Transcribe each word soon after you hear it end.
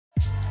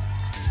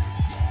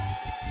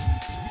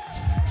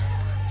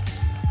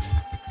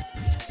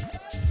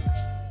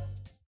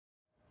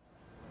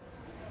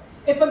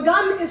If a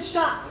gun is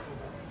shot,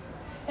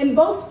 and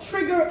both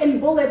trigger and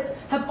bullets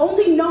have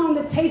only known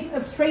the taste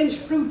of strange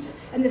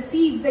fruits and the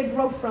seeds they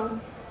grow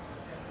from,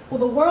 will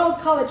the world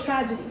call it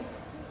tragedy?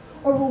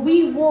 Or will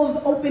we wolves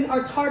open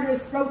our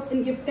Tartarus throats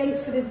and give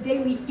thanks for this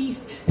daily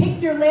feast? Pick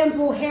your lamb's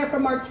wool hair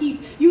from our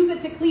teeth, use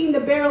it to clean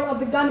the barrel of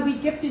the gun we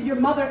gifted your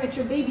mother at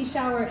your baby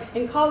shower,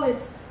 and call it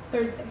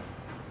Thursday.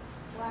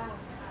 Wow.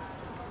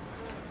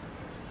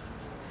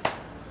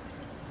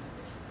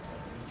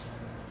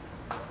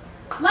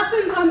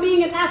 Lessons on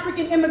being an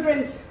African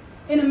immigrant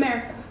in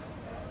America.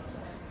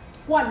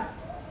 1,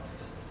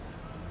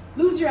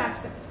 lose your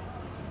accent.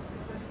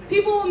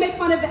 People will make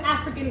fun of the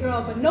African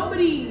girl, but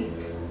nobody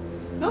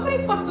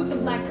fucks with the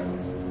black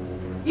girls.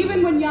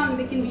 Even when young,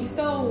 they can be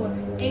so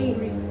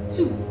angry.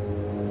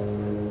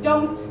 2,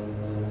 don't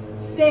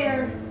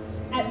stare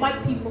at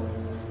white people.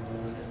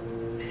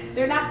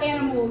 They're not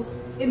animals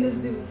in the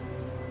zoo.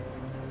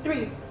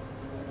 3,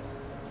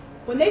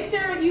 when they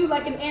stare at you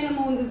like an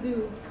animal in the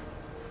zoo,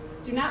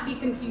 do not be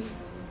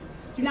confused.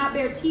 Do not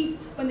bare teeth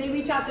when they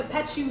reach out to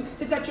pet you,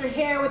 to touch your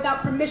hair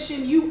without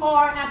permission. You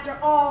are, after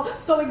all,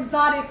 so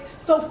exotic,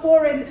 so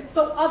foreign,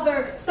 so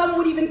other. Some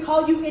would even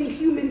call you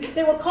inhuman.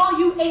 They will call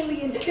you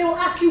alien. They will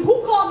ask you,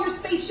 who called your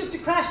spaceship to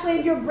crash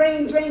land your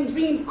brain-drained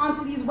dreams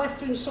onto these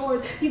western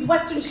shores? These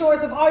western shores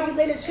have already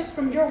landed ships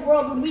from your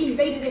world when we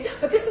invaded it.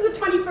 But this is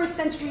the 21st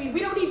century. We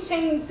don't need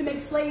chains to make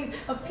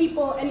slaves of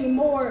people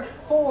anymore.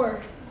 4,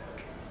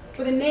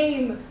 with a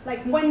name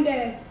like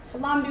Mwende,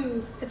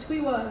 Kalandu,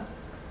 Katwiwa,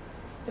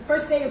 the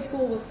first day of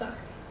school will suck.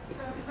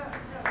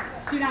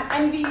 Do not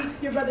envy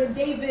your brother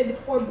David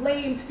or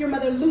blame your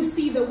mother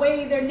Lucy. The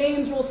way their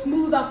names roll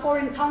smooth off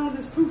foreign tongues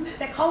is proof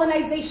that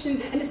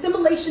colonization and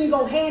assimilation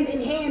go hand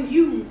in hand.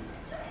 You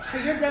are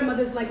your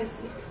grandmother's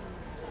legacy.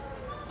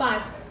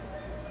 5,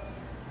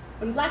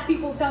 when black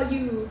people tell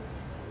you,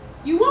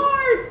 you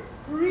are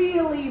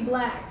really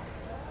black,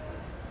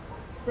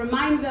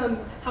 remind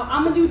them how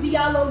Amadou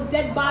Diallo's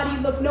dead body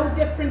looked no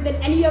different than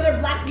any other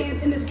black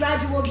man's in this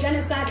gradual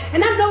genocide.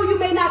 And I know you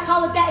may not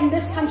call it that in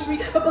this country,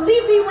 but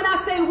believe me when I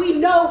say we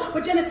know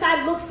what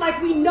genocide looks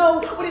like. We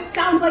know what it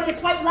sounds like.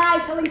 It's white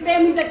lies telling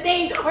families that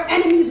they are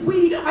enemies.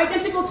 We are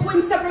identical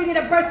twins separated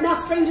at birth, now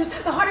strangers.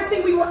 The hardest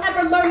thing we will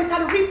ever learn is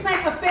how to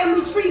replant a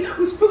family tree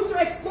whose fruits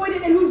are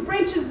exploited and whose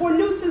branches bore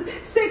nooses.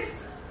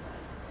 6,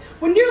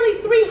 when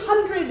nearly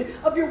 300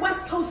 of your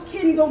West Coast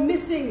kin go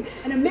missing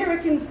and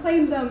Americans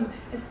claim them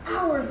as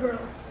our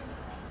girls,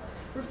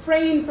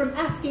 refrain from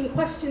asking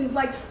questions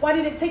like, why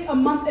did it take a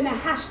month and a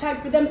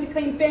hashtag for them to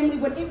claim family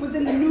when it was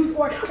in the news?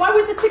 Or why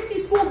were the 60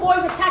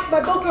 schoolboys attacked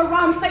by Boko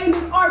Haram claimed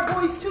as our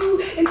boys too?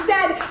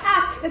 Instead,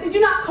 ask that they do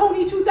not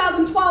Coney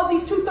 2012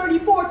 these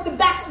 234 to the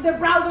backs of their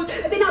browsers,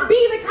 that they not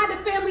be the kind of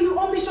family who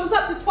only shows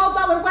up to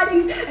 $12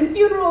 weddings and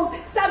funerals.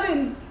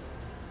 7,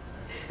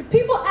 if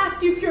people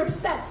ask you if you're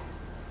upset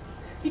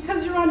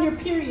because you're on your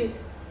period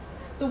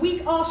the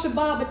week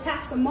Al-Shabaab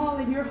attacks a mall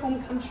in your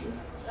home country,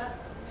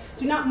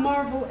 do not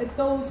marvel at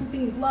those who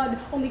think blood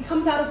only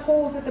comes out of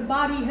holes that the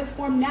body has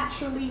formed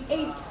naturally.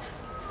 8,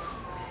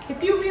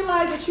 if you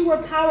realize that you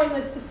are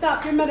powerless to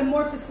stop your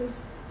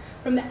metamorphosis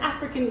from the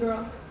African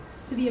girl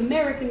to the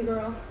American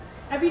girl,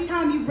 every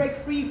time you break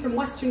free from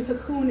Western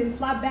cocoon and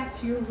fly back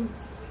to your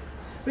roots,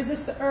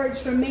 resist the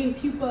urge to remain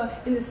pupa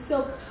in the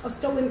silk of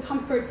stolen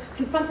comforts.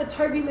 Confront the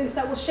turbulence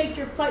that will shake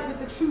your flight with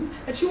the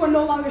truth that you are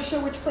no longer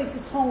sure which place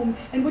is home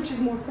and which is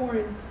more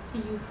foreign to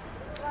you.